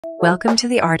Welcome to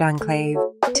the Art Enclave.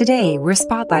 Today, we're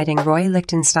spotlighting Roy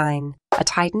Lichtenstein, a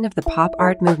titan of the pop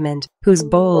art movement whose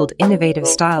bold, innovative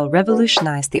style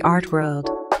revolutionized the art world.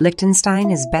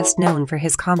 Lichtenstein is best known for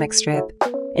his comic strip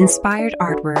inspired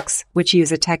artworks, which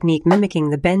use a technique mimicking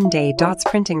the Ben-Day dots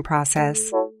printing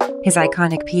process. His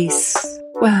iconic piece,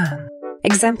 Whaam,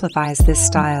 exemplifies this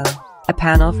style. A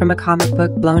panel from a comic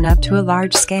book blown up to a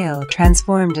large scale,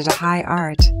 transformed into high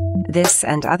art. This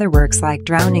and other works like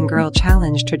Drowning Girl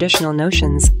challenged traditional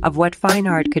notions of what fine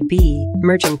art could be,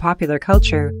 merging popular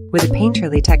culture with a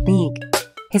painterly technique.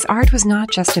 His art was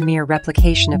not just a mere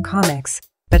replication of comics,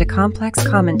 but a complex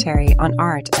commentary on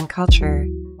art and culture.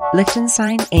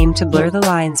 Lichtenstein aimed to blur the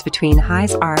lines between high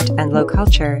art and low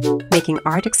culture, making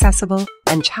art accessible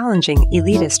and challenging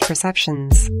elitist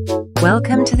perceptions.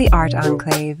 Welcome to the Art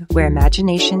Enclave, where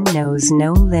imagination knows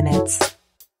no limits.